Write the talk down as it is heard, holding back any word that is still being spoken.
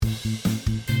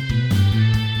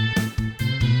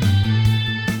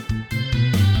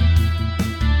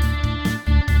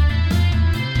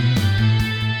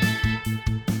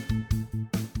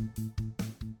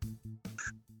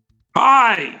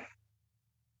Hi,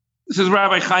 this is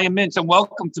Rabbi Mentz, and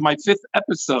welcome to my 5th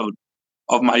episode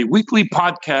of my weekly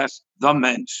podcast, The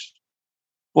Mensch.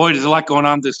 Boy, there's a lot going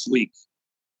on this week.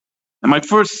 And my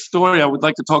first story I would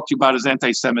like to talk to you about is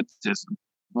anti-Semitism.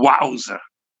 Wowza.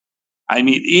 I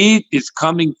mean, it is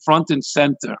coming front and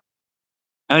center.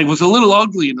 And it was a little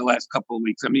ugly in the last couple of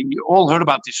weeks. I mean, you all heard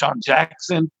about Deshaun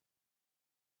Jackson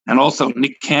and also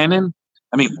Nick Cannon.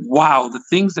 I mean, wow, the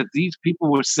things that these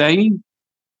people were saying.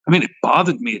 I mean, it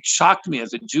bothered me. It shocked me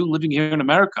as a Jew living here in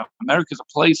America. America is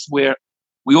a place where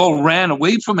we all ran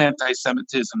away from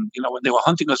anti-Semitism, when they were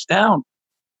hunting us down.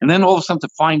 And then all of a sudden to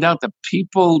find out that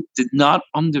people did not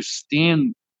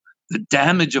understand the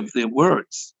damage of their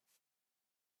words.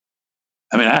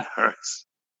 I mean, that hurts.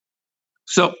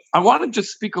 So I want to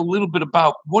just speak a little bit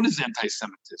about what is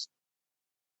anti-Semitism.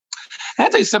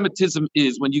 Anti-Semitism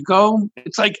is when you go,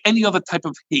 it's like any other type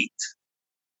of hate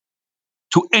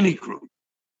to any group.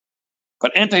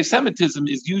 But anti-Semitism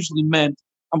is usually meant,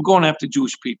 I'm going after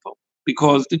Jewish people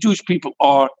because the Jewish people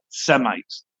are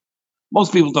Semites.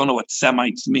 Most people don't know what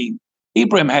Semites mean.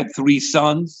 Abraham had 3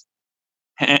 sons.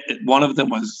 One of them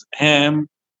was Ham,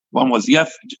 one was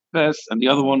Japheth, and the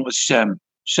other one was Shem,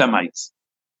 Shemites.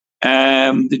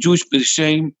 And the Jewish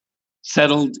B'Shem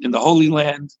settled in the Holy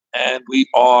Land, and we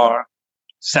are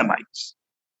Semites.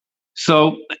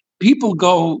 So people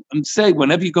go and say,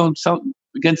 whenever you go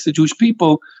against the Jewish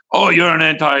people, oh, you're an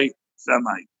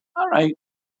anti-Semite. All right.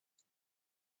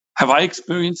 Have I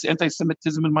experienced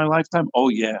anti-Semitism in my lifetime? Oh,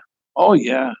 yeah. Oh,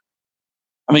 yeah.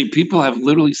 I mean, people have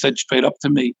literally said straight up to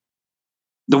me,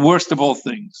 the worst of all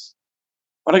things.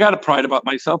 But I got a pride about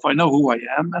myself. I know who I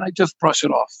am, and I just brush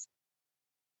it off.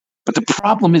 But the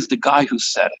problem is the guy who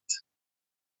said it.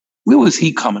 Where was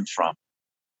he coming from?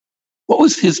 What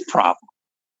was his problem?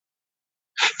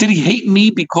 Did he hate me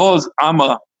because I'm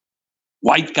a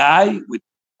white guy with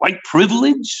white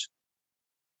privilege?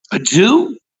 A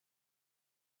Jew?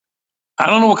 I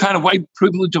don't know what kind of white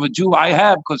privilege of a Jew I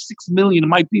have because 6 million of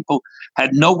my people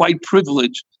had no white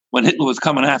privilege when Hitler was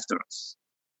coming after us.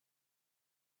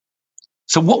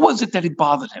 So what was it that it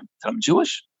bothered him? That I'm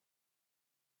Jewish?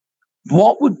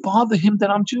 What would bother him that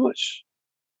I'm Jewish?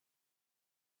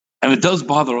 And it does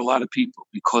bother a lot of people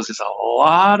because there's a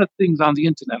lot of things on the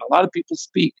internet. A lot of people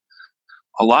speak,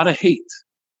 a lot of hate.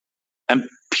 And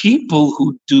people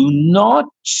who do not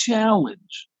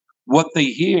challenge what they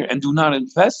hear and do not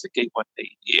investigate what they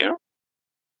hear,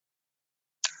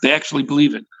 they actually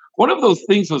believe it. One of those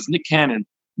things was Nick Cannon.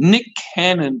 Nick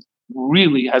Cannon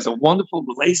really has a wonderful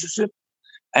relationship,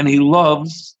 and he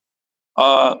loves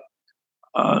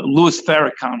Louis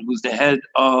Farrakhan, who's the head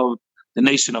of the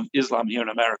Nation of Islam here in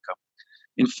America.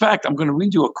 In fact, I'm going to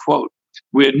read you a quote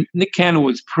where Nick Cannon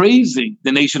was praising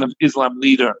the Nation of Islam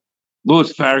leader,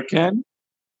 Louis Farrakhan.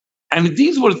 And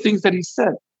these were the things that he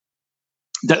said.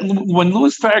 That when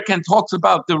Louis Farrakhan talks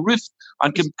about the rift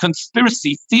on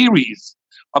conspiracy theories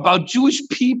about Jewish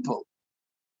people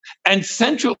and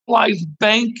centralized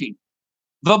banking,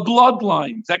 the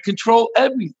bloodlines that control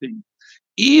everything,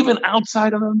 even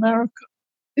outside of America.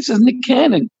 This is Nick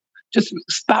Cannon just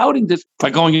spouting this by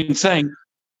going and saying,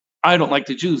 I don't like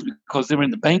the Jews because they're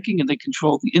in the banking and they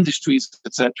control the industries,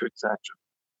 et cetera, et cetera.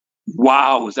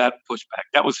 Wow, was that pushback?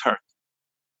 That was hurt.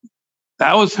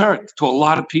 That was hurt to a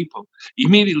lot of people.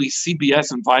 Immediately,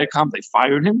 CBS and Viacom, they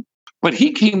fired him. But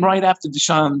he came right after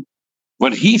Deshaun,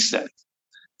 what he said.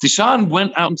 Deshaun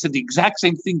went out and said the exact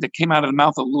same thing that came out of the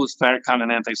mouth of Louis Farrakhan, an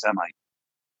anti-Semite.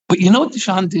 But you know what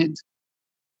Deshaun did?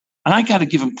 And I got to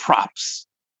give him props.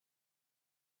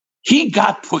 He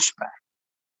got pushback.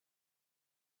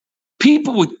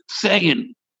 People were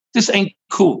saying, this ain't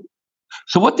cool.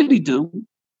 So what did he do?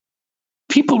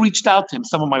 People reached out to him.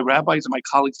 Some of my rabbis and my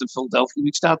colleagues in Philadelphia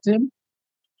reached out to him.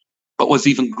 But what's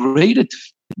even greater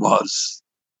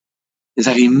is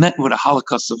that he met with a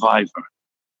Holocaust survivor.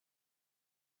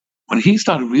 When he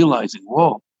started realizing,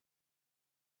 whoa,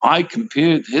 I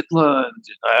compared Hitler, and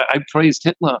I praised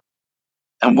Hitler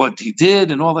and what he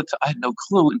did and all that. I had no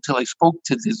clue until I spoke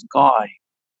to this guy.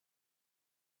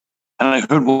 And I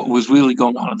heard what was really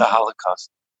going on in the Holocaust.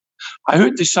 I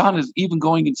heard Deshaun is even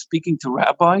going and speaking to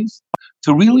rabbis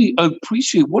to really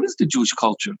appreciate what is the Jewish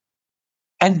culture.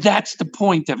 And that's the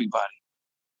point, everybody.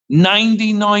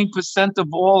 99% of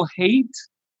all hate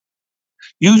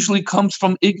usually comes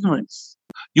from ignorance.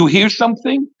 You hear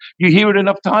something, you hear it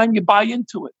enough time, you buy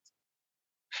into it.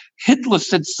 Hitler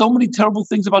said so many terrible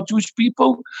things about Jewish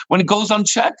people when it goes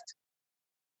unchecked.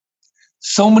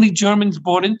 So many Germans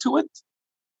bought into it.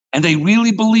 And they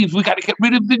really believed we got to get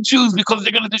rid of the Jews because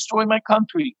they're going to destroy my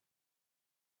country.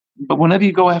 But whenever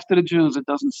you go after the Jews, it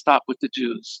doesn't stop with the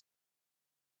Jews.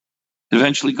 It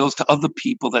eventually goes to other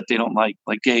people that they don't like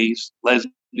gays,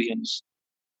 lesbians.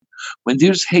 When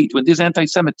there's hate, when there's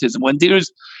anti-Semitism, when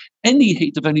there's any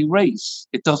hate of any race,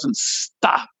 it doesn't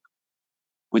stop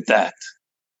with that.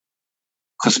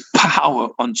 Because power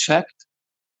unchecked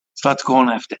starts going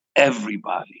after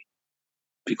everybody.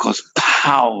 Because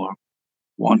power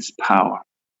wants power.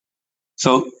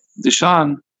 So,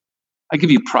 Deshaun, I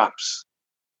give you props.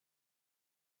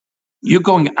 You're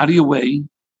going out of your way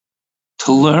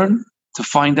to learn, to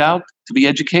find out, to be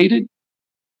educated,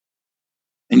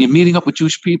 and you're meeting up with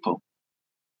Jewish people.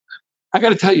 I got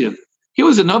to tell you, here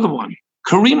was another one.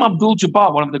 Kareem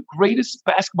Abdul-Jabbar, one of the greatest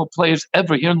basketball players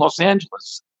ever here in Los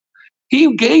Angeles. He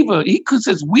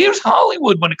says, where's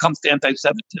Hollywood when it comes to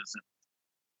anti-Semitism?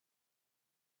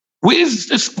 Where's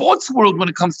the sports world when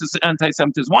it comes to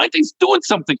anti-Semitism? Why aren't they doing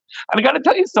something? And I got to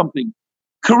tell you something.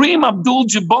 Kareem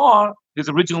Abdul-Jabbar, his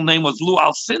original name was Lou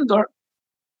Alcindor,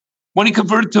 when he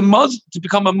converted to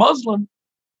become a Muslim,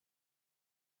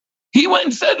 he went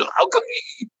and said, how come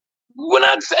we're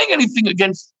not saying anything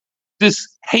against this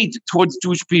hate towards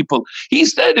Jewish people? He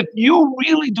said, if you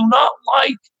really do not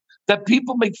like that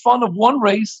people make fun of one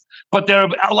race, but they're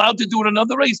allowed to do it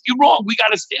another race, you're wrong. We got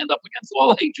to stand up against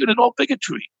all hatred and all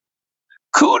bigotry.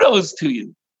 Kudos to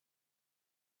you.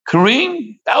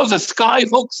 Kareem, that was a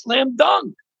skyhook slam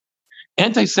dunk.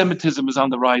 Anti-Semitism is on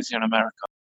the rise here in America.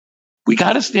 We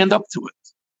got to stand up to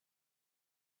it.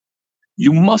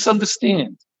 You must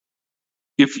understand,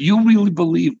 if you really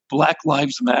believe Black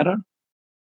Lives Matter,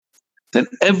 then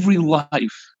every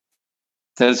life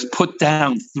that is put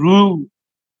down through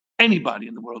anybody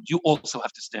in the world, you also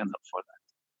have to stand up for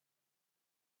that.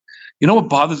 You know what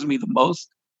bothers me the most?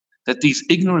 That these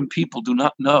ignorant people do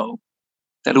not know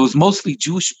that it was mostly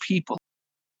Jewish people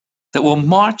that were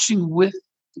marching with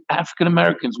the African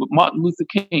Americans, with Martin Luther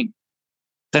King,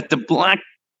 that the Black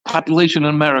population in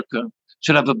America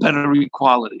should have a better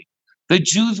equality. The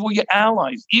Jews were your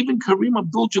allies. Even Kareem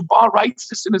Abdul-Jabbar writes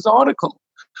this in his article.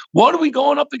 What are we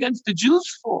going up against the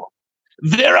Jews for?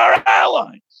 They're our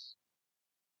allies.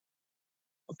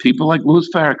 But people like Louis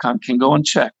Farrakhan can go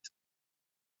unchecked.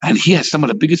 And he has some of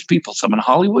the biggest people, some in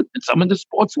Hollywood and some in the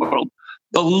sports world,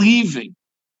 believing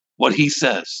what he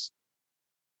says.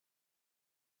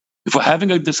 If we're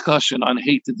having a discussion on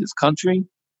hate in this country,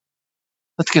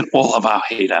 let's get all of our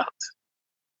hate out.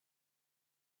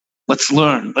 Let's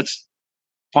learn. Let's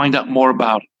find out more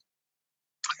about it.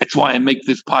 That's why I make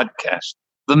this podcast,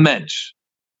 The Mensch.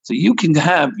 So you can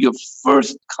have your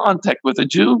first contact with a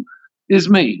Jew is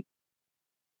me.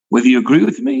 Whether you agree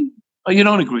with me or you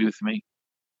don't agree with me,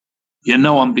 you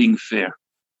know I'm being fair.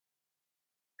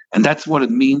 And that's what it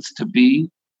means to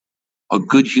be a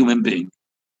good human being.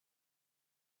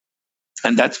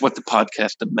 And that's what the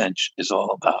podcast, The Mensch, is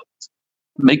all about.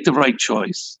 Make the right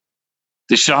choice.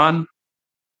 Deshaun,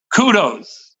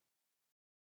 kudos.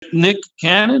 Nick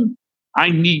Cannon, I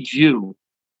need you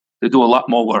to do a lot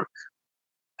more work.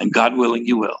 And God willing,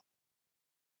 you will.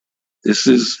 This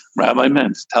is Rabbi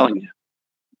Mentz telling you,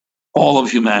 all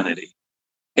of humanity,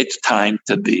 it's time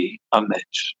to be a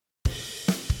Mensch.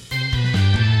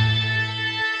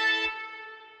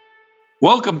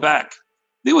 Welcome back.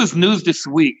 There was news this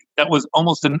week that was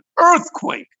almost an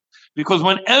earthquake, because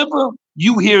whenever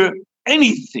you hear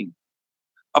anything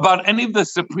about any of the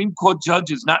Supreme Court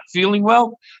judges not feeling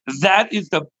well, that is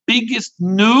the biggest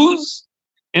news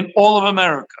in all of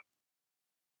America.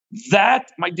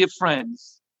 That, my dear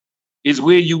friends, is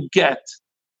where you get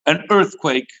an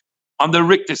earthquake on the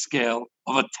Richter scale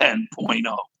of a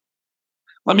 10.0.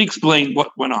 Let me explain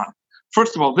what went on.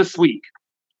 First of all, this week,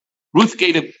 Ruth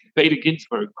Bader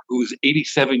Ginsburg, who was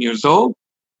 87 years old,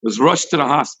 was rushed to the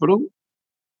hospital,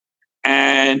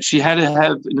 and she had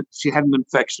an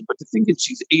infection. But the thing is,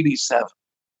 she's 87,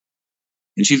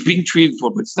 and she's being treated for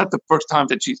it, but it's not the first time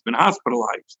that she's been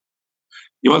hospitalized.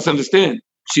 You must understand,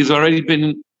 she's already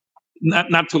been,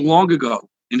 not too long ago,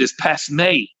 in this past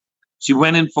May, she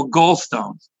went in for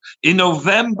gallstones. In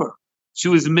November, she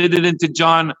was admitted into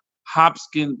Johns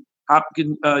Hopkins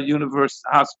University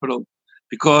Hospital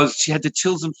because she had the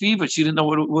chills and fever. She didn't know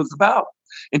what it was about.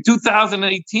 In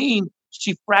 2018,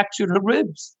 she fractured her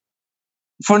ribs.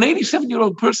 For an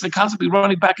 87-year-old person constantly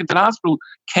running back into the hospital,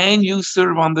 can you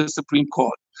serve on the Supreme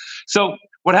Court? So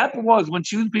what happened was, when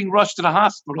she was being rushed to the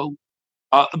hospital,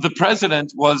 the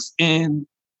president was in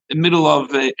the middle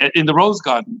of in the Rose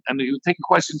Garden, and he was taking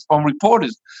questions from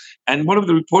reporters. And one of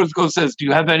the reporters says, "Do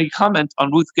you have any comment on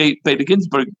Ruth Bader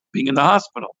Ginsburg being in the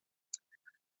hospital?"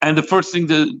 And the first thing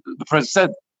the president said,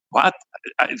 "What?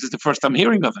 This is the first I'm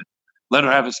hearing of it. Let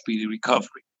her have a speedy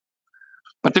recovery."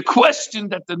 But the question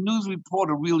that the news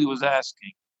reporter really was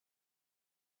asking,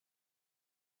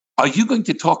 are you going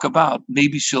to talk about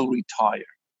maybe she'll retire?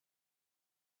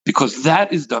 Because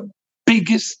that is the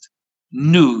biggest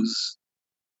news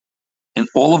in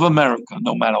all of America,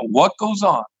 no matter what goes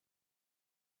on.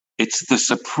 It's the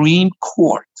Supreme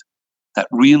Court that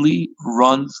really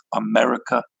runs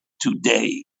America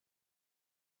today.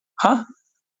 Huh?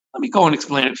 Let me go and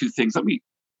explain a few things.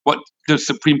 What the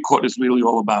Supreme Court is really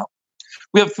all about.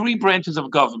 We have three branches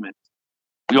of government.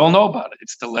 We all know about it.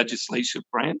 It's the legislative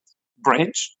branch.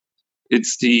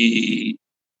 It's the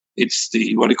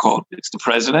what do you call it? It's the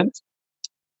president,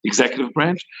 executive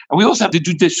branch, and we also have the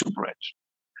judicial branch.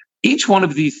 Each one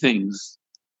of these things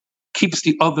keeps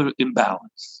the other in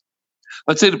balance.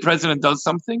 Let's say the president does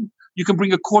something. You can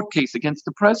bring a court case against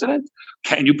the president.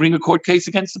 Can you bring a court case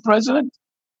against the president?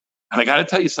 And I got to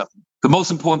tell you something. The most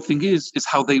important thing is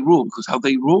how they rule, because how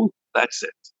they rule, that's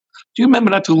it. Do you remember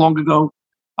not too long ago,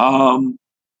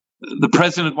 the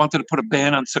president wanted to put a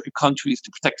ban on certain countries to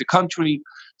protect the country.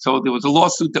 So there was a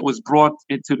lawsuit that was brought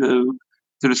into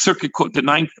the circuit court, the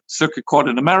Ninth Circuit Court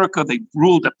in America. They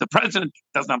ruled that the president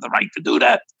doesn't have the right to do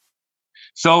that.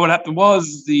 So what happened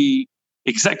was the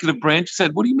executive branch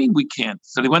said, what do you mean we can't?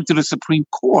 So they went to the Supreme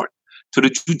Court, to the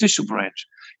judicial branch.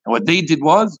 And what they did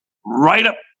was, right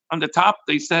up on the top,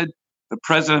 they said, the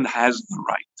president has the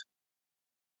right.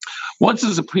 Once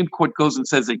the Supreme Court goes and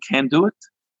says they can do it,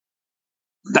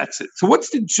 that's it. So what's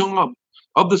the job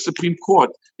of the Supreme Court?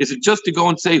 Is it just to go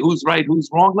and say who's right, who's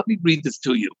wrong? Let me read this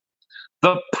to you.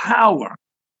 The power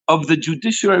of the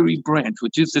judiciary branch,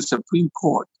 which is the Supreme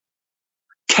Court,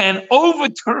 can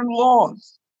overturn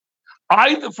laws,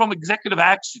 either from executive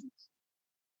actions,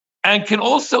 and can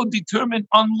also determine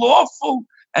unlawful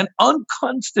and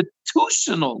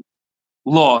unconstitutional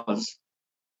laws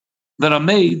that are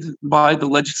made by the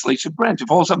legislative branch. If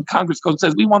all of a sudden Congress goes and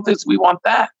says, we want this, we want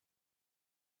that,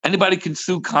 anybody can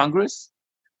sue Congress.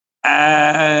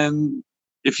 And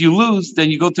if you lose,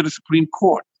 then you go to the Supreme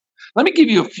Court. Let me give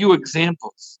you a few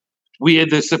examples where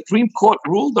the Supreme Court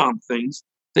ruled on things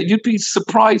that you'd be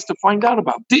surprised to find out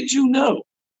about. Did you know?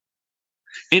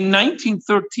 In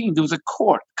 1913, there was a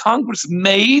court. Congress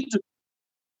made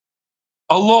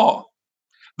a law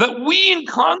that we in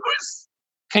Congress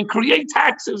can create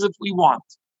taxes if we want.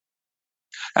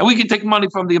 And we can take money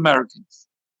from the Americans.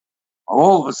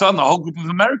 All of a sudden, the whole group of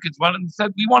Americans went and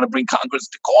said, we want to bring Congress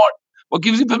to court. What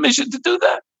gives you permission to do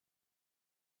that?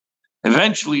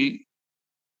 Eventually,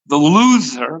 the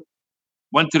loser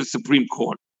went to the Supreme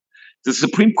Court. The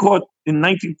Supreme Court in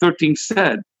 1913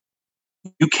 said,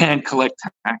 you can collect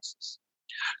taxes.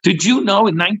 Did you know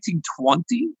in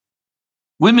 1920,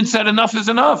 women said enough is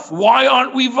enough. Why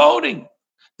aren't we voting?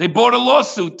 They brought a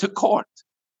lawsuit to court.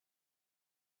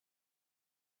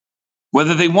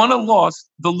 Whether they won or lost,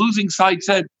 the losing side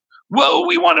said, well,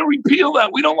 we want to repeal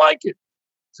that. We don't like it.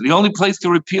 So the only place to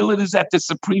repeal it is at the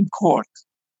Supreme Court.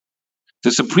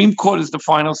 The Supreme Court is the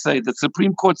final say. The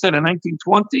Supreme Court said in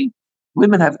 1920,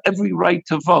 women have every right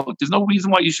to vote. There's no reason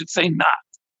why you should say not.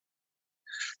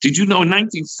 Did you know in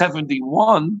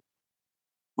 1971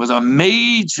 was a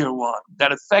major one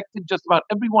that affected just about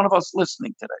every one of us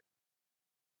listening today?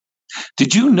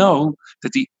 Did you know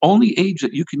that the only age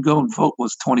that you can go and vote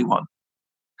was 21?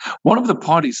 One of the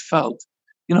parties felt,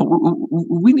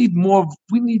 we need more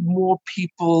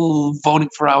people voting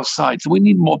for our side. So we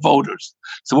need more voters.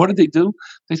 So what did they do?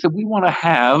 They said, we want to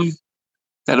have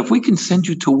that if we can send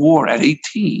you to war at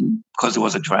 18, because there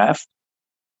was a draft,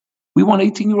 we want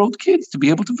 18-year-old kids to be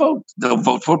able to vote. They'll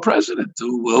vote for a president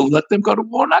who will let them go to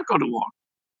war, not go to war.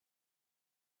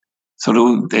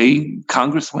 So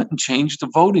Congress went and changed the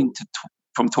voting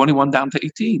from 21 down to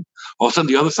 18. All of a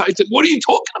sudden, the other side said, what are you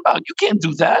talking about? You can't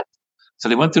do that. So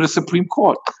they went to the Supreme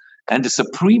Court. And the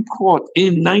Supreme Court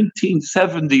in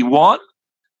 1971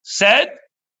 said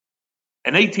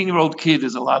an 18-year-old kid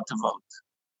is allowed to vote.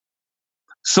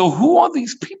 So who are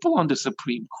these people on the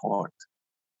Supreme Court?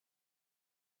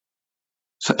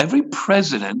 So every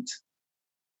president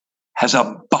has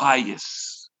a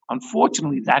bias.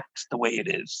 Unfortunately, that's the way it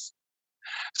is.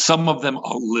 Some of them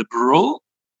are liberal.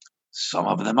 Some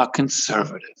of them are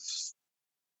conservative.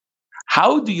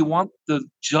 How do you want the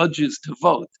judges to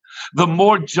vote? The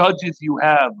more judges you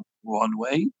have one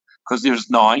way, because there's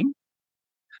 9,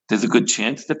 there's a good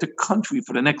chance that the country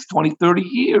for the next 20, 30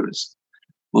 years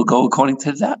will go according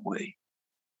to that way.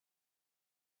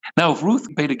 Now, if Ruth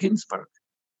Bader Ginsburg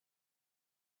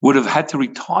would have had to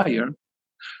retire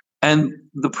and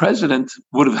the president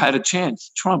would have had a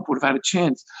chance, Trump would have had a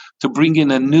chance to bring in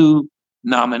a new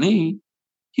nominee,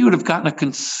 he would have gotten a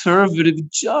conservative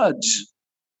judge.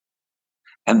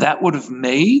 And that would have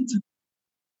made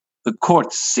the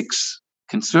court 6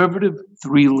 conservative,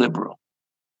 3 liberal.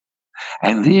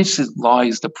 And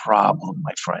lies the problem,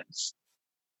 my friends,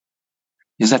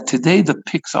 is that today the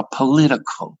picks are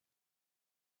political,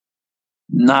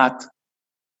 not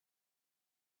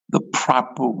the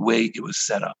proper way it was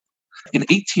set up. In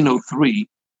 1803,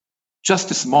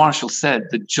 Justice Marshall said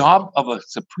the job of a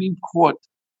Supreme Court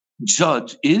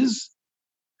judge is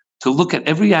to look at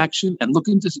every action and look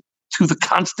into the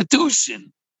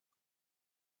Constitution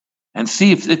and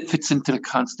see if it fits into the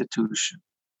Constitution.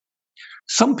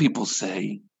 Some people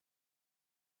say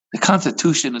the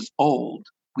Constitution is old.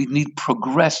 We need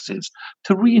progressives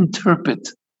to reinterpret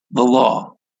the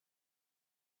law.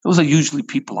 Those are usually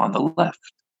people on the left.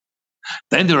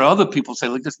 Then there are other people say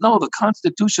like this, no, the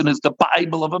Constitution is the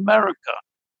Bible of America.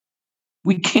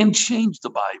 We can't change the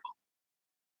Bible.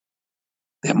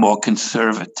 They're more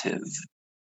conservative.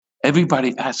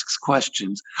 Everybody asks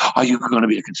questions. Are you going to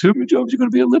be a conservative judge? Are you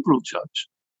going to be a liberal judge?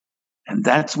 And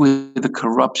that's where the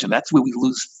corruption, that's where we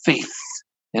lose faith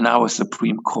in our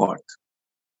Supreme Court.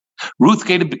 Ruth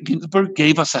Bader Ginsburg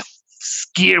gave us a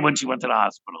scare when she went to the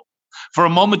hospital. For a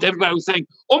moment, everybody was saying,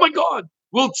 oh my God,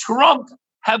 will Trump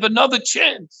have another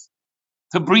chance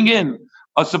to bring in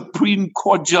a Supreme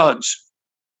Court judge?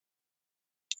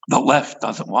 The left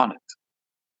doesn't want it.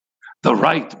 The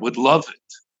right would love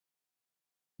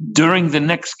it. During the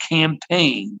next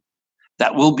campaign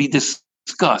that will be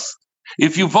discussed,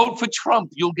 if you vote for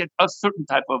Trump, you'll get a certain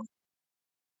type of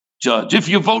judge. If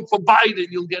you vote for Biden,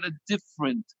 you'll get a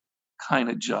different kind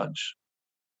of judge.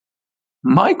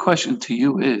 My question to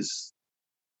you is,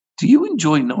 do you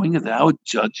enjoy knowing that our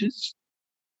judges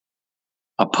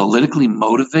are politically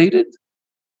motivated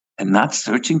and not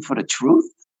searching for the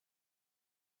truth?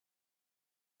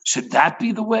 Should that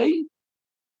be the way?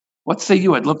 What say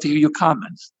you? I'd love to hear your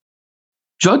comments.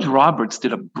 Judge Roberts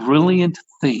did a brilliant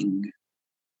thing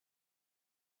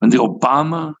when the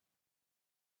Obama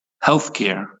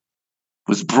healthcare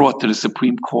was brought to the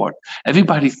Supreme Court.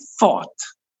 Everybody thought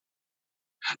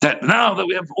that now that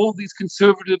we have all these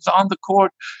conservatives on the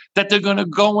court, that they're going to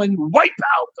go and wipe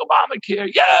out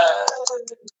Obamacare. Yeah!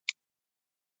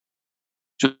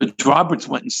 Judge Roberts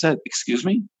went and said, excuse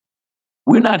me,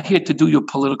 we're not here to do your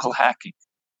political hacking.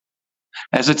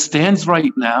 As it stands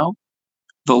right now,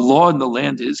 the law in the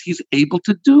land is he's able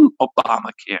to do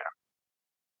Obamacare.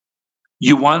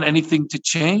 You want anything to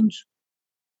change?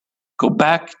 Go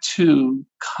back to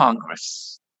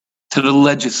Congress, to the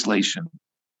legislation,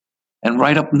 and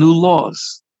write up new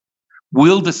laws.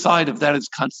 We'll decide if that is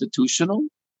constitutional.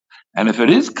 And if it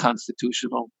is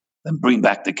constitutional, then bring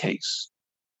back the case.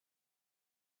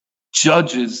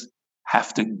 Judges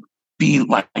have to be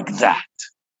like that.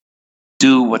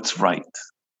 Do what's right.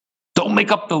 Don't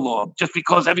make up the law just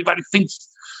because everybody thinks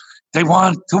they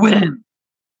want to win.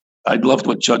 I loved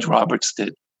what Judge Roberts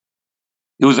did.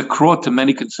 It was a crow to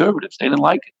many conservatives. They didn't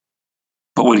like it.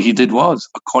 But what he did was,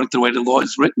 according to the way the law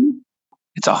is written,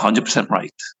 it's 100%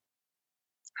 right.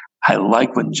 I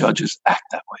like when judges act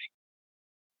that way.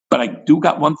 But I do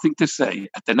got one thing to say.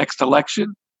 At the next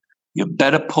election, you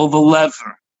better pull the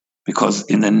lever, because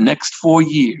in the next 4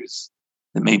 years,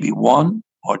 there may be 1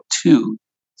 or 2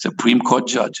 Supreme Court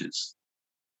judges.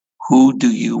 Who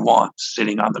do you want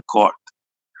sitting on the court?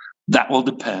 That will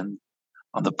depend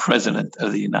on the President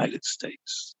of the United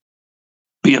States.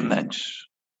 Be a mensch.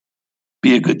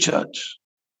 Be a good judge.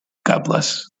 God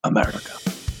bless America.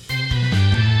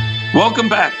 Welcome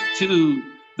back to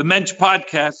the Mensch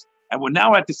podcast. And we're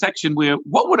now at the section where,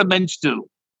 what would a mensch do?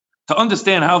 To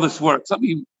understand how this works, let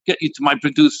me get you to my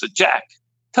producer, Jack.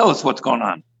 Tell us what's going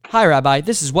on. Hi, Rabbi.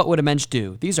 This is What Would a Mensch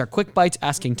Do? These are quick bites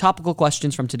asking topical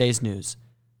questions from today's news.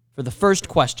 For the first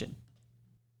question.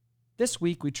 This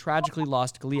week, we tragically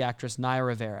lost Glee actress Naya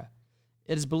Rivera.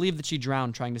 It is believed that she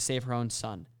drowned trying to save her own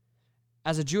son.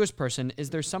 As a Jewish person,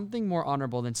 is there something more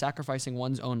honorable than sacrificing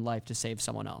one's own life to save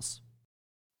someone else?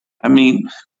 I mean,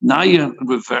 Naya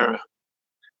Rivera,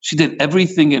 she did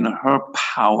everything in her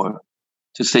power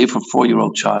to save her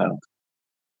 4-year-old child.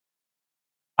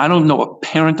 I don't know a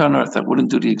parent on earth that wouldn't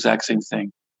do the exact same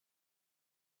thing.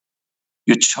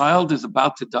 Your child is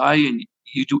about to die and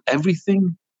you do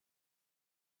everything.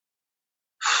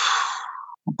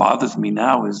 What bothers me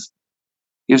now is,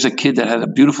 here's a kid that had a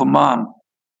beautiful mom.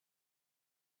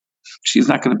 She's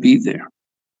not going to be there.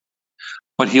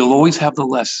 But he'll always have the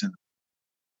lesson.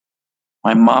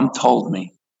 My mom told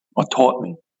me, or taught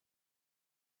me,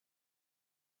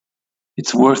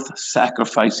 it's worth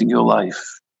sacrificing your life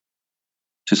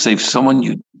to save someone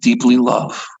you deeply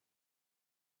love.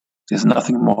 There's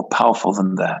nothing more powerful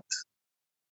than that.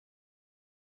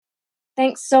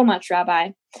 Thanks so much,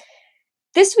 Rabbi.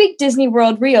 This week, Disney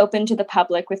World reopened to the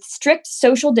public with strict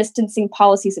social distancing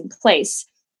policies in place,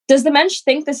 Does the Mensch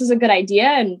think this is a good idea,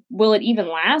 and will it even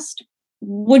last?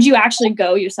 Would you actually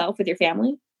go yourself with your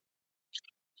family?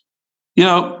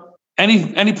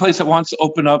 Any place that wants to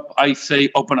open up, I say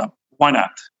open up. Why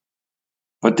not?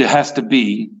 But there has to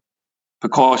be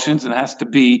precautions, and it has to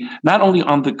be not only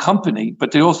on the company,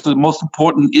 but the most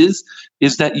important is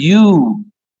that you,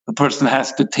 the person,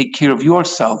 has to take care of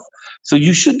yourself. So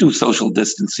you should do social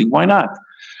distancing. Why not?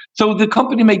 So the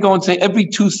company may go and say every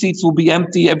 2 seats will be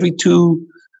empty, every 2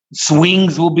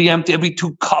 swings will be empty, every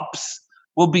 2 cups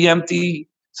will be empty.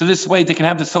 So this way they can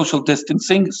have the social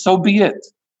distancing. So be it.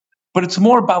 But it's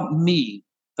more about me,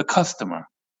 the customer,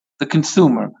 the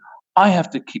consumer. I have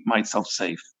to keep myself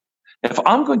safe. If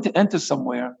I'm going to enter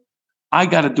somewhere, I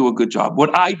got to do a good job.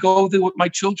 Would I go there with my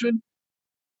children?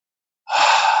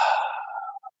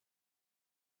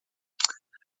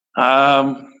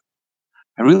 I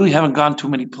really haven't gone too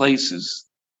many places.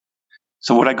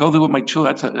 So would I go there with my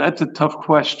children? That's a tough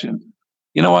question.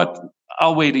 You know what?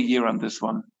 I'll wait a year on this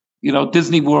one.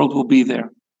 Disney World will be there.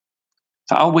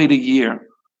 So I'll wait a year.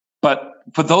 But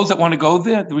for those that want to go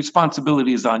there, the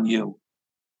responsibility is on you.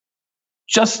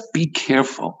 Just be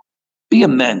careful. Be a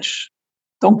mensch.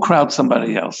 Don't crowd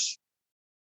somebody else.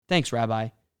 Thanks, Rabbi.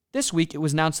 This week, it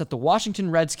was announced that the Washington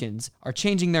Redskins are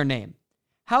changing their name.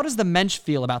 How does the Mensch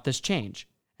feel about this change?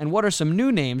 And what are some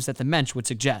new names that the Mensch would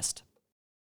suggest?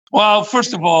 Well,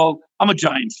 first of all, I'm a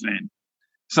Giants fan.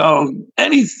 So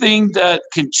anything that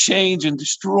can change and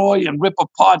destroy and rip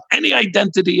apart any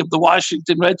identity of the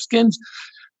Washington Redskins,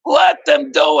 let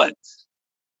them do it.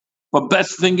 But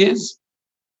best thing is,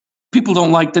 people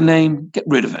don't like the name, get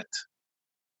rid of it.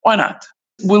 Why not?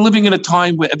 We're living in a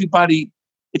time where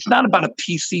it's not about a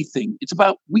PC thing. It's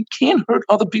about we can't hurt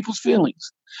other people's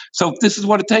feelings. So if this is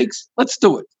what it takes, let's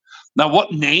do it. Now,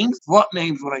 what names? What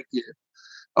names would I give?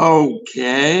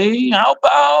 Okay, how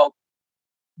about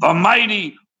the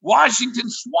mighty Washington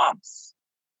Swamps?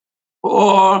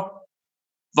 Or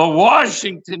the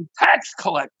Washington Tax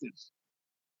Collectors?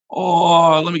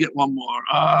 Or let me get one more.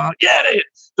 There it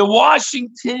is. The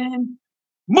Washington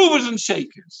Movers and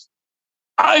Shakers.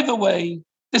 Either way,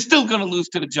 they're still going to lose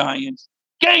to the Giants.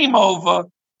 Game over.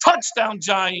 Touchdown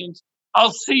Giants.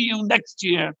 I'll see you next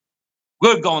year.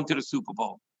 We're going to the Super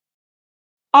Bowl.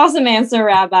 Awesome answer,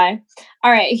 Rabbi.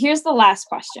 All right, here's the last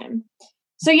question.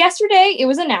 So yesterday, it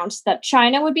was announced that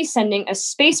China would be sending a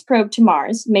space probe to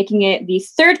Mars, making it the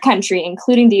 3rd country,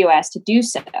 including the US, to do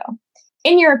so.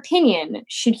 In your opinion,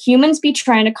 should humans be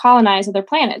trying to colonize other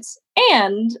planets?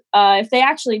 And if they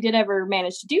actually did ever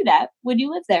manage to do that, would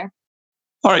you live there?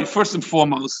 All right, first and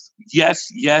foremost, yes,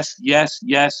 yes, yes,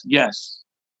 yes, yes.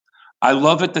 I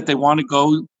love it that they want to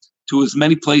go to as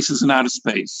many places in outer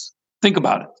space. Think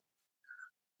about it.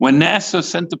 When NASA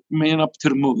sent the man up to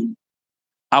the moon,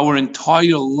 our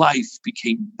entire life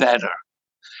became better.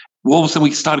 All of a sudden,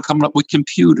 we started coming up with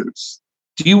computers.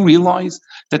 Do you realize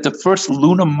that the first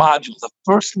lunar module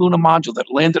that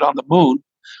landed on the moon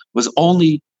was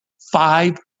only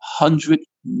 500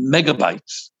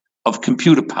 megabytes of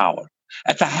computer power?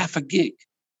 That's a half a gig.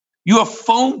 Your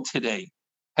phone today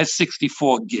has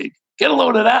 64 gig. Get a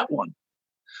load of that one.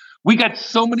 We got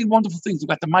so many wonderful things. We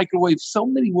got the microwave. So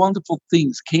many wonderful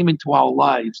things came into our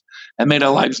lives and made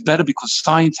our lives better because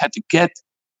science had to get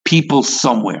people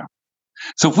somewhere.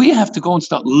 So if we have to go and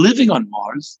start living on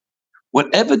Mars,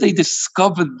 whatever they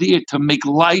discover there to make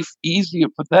life easier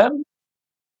for them,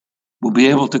 will be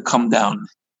able to come down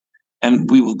and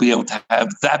we will be able to have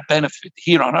that benefit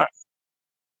here on Earth.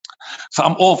 So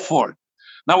I'm all for it.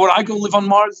 Now, would I go live on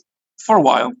Mars? For a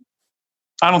while.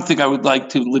 I don't think I would like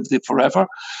to live there forever.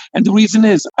 And the reason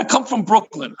is, I come from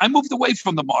Brooklyn. I moved away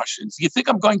from the Martians. You think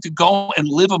I'm going to go and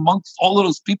live amongst all of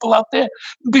those people out there?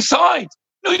 Besides,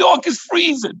 New York is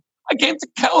freezing. I came to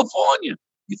California.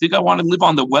 You think I want to live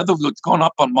on the weather that's going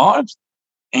up on Mars?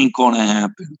 Ain't going to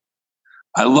happen.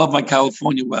 I love my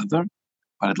California weather,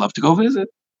 but I'd love to go visit.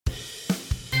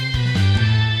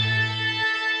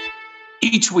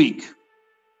 Each week,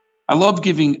 I love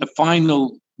giving a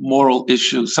final moral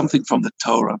issue, something from the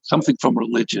Torah, something from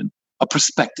religion, a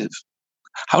perspective,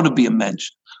 how to be a mensch.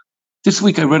 This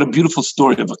week, I read a beautiful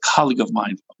story of a colleague of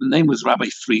mine. The name was Rabbi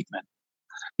Friedman.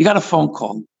 He got a phone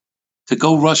call to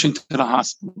go rushing to the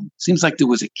hospital. Seems like there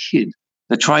was a kid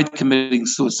that tried committing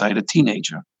suicide, a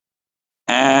teenager.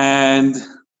 And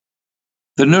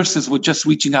the nurses were just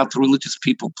reaching out to religious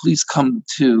people, please come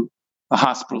to the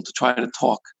hospital to try to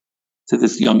talk to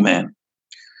this young man.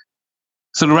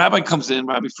 So the rabbi comes in.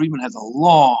 Rabbi Friedman has a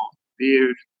long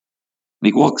beard. And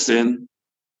he walks in.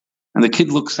 And the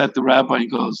kid looks at the rabbi and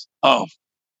goes, oh,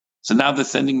 so now they're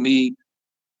sending me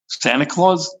Santa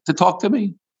Claus to talk to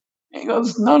me? And he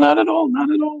goes, no, not at all,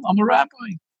 not at all. I'm a rabbi.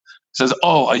 Says,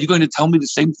 oh, are you going to tell me the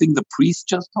same thing the priest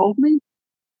just told me?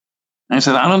 And I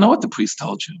said, I don't know what the priest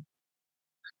told you.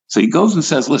 So he goes and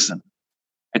says, listen,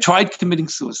 I tried committing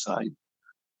suicide.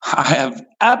 I have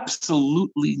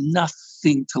absolutely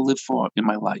nothing to live for in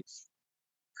my life.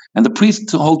 And the priest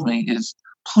told me is,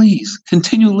 please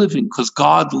continue living because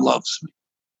God loves me.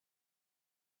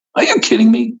 Are you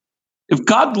kidding me? If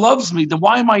God loves me, then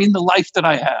why am I in the life that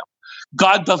I have?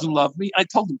 God doesn't love me. I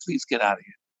told him, please get out of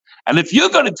here. And if you're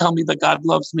going to tell me that God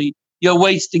loves me, you're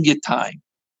wasting your time.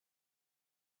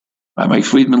 Rabbi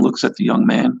Friedman looks at the young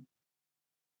man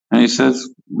and he says,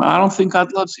 I don't think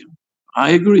God loves you.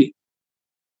 I agree.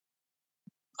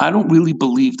 I don't really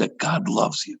believe that God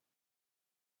loves you.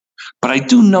 But I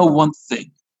do know one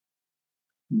thing.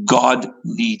 God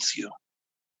needs you.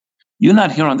 You're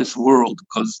not here on this world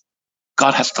because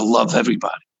God has to love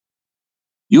everybody.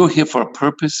 You're here for a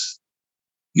purpose.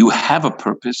 You have a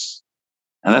purpose.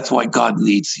 And that's why God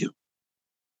needs you.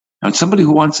 And somebody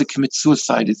who wants to commit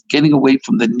suicide is getting away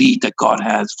from the need that God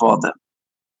has for them.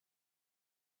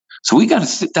 So we got to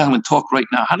sit down and talk right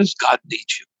now. How does God need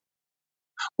you?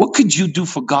 What could you do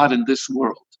for God in this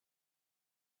world?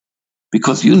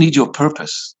 Because you need your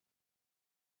purpose.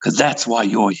 Because that's why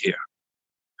you're here.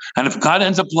 And if God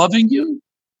ends up loving you,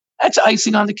 that's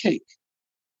icing on the cake.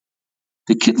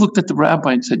 The kid looked at the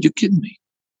rabbi and said, you're kidding me.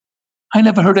 I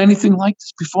never heard anything like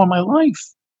this before in my life.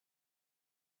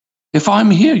 If I'm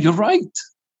here, you're right.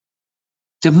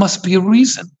 There must be a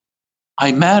reason.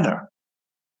 I matter.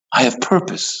 I have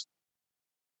purpose.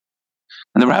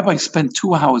 And the rabbi spent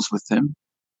 2 hours with him,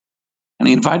 and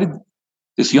he invited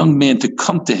this young man to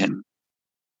come to him,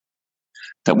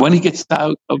 that when he gets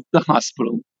out of the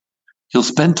hospital, he'll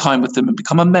spend time with him and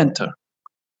become a mentor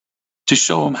to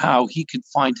show him how he can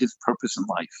find his purpose in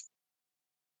life.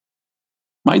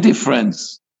 My dear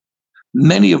friends,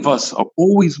 many of us are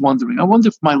always wondering, I wonder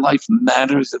if my life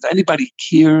matters, if anybody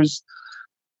cares.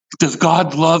 Does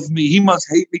God love me? He must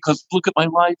hate me because look at my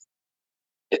life.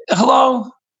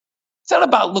 Hello? It's not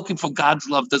about looking for God's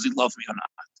love. Does he love me or not?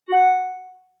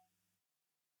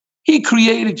 He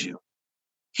created you.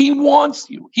 He wants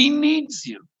you. He needs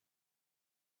you.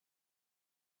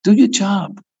 Do your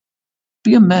job.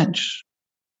 Be a mensch.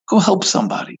 Go help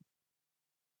somebody.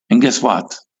 And guess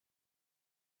what?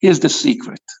 Here's the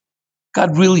secret.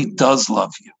 God really does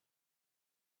love you.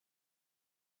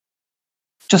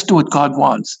 Just do what God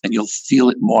wants and you'll feel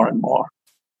it more and more.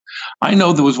 I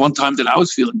know there was one time that I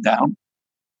was feeling down.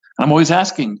 And I'm always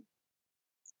asking,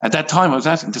 at that time I was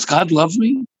asking, does God love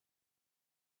me?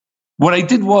 What I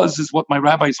did is what my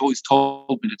rabbis always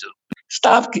told me to do.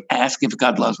 Stop asking if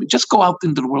God loves me. Just go out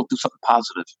into the world, do something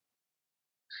positive.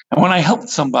 And when I helped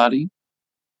somebody,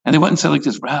 and they went and said like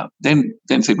this,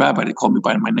 then say rabbi, they called me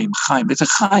by my name, Chaim. They said,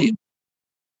 Chaim,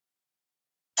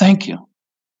 thank you.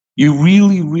 You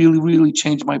really, really, really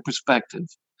changed my perspective.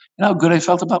 You know how good I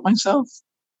felt about myself?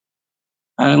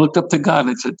 And I looked up to God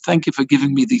and I said, thank you for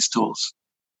giving me these tools.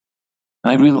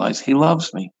 And I realized he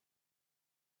loves me.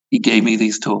 He gave me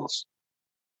these tools.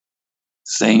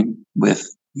 Same with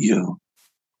you.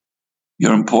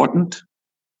 You're important,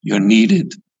 you're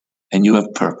needed, and you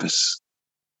have purpose.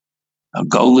 Now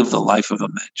go live the life of a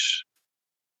mensch.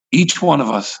 Each one of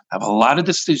us have a lot of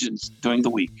decisions during the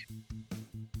week.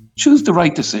 Choose the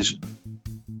right decision.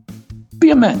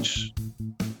 Be a mensch,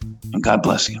 and God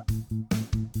bless you.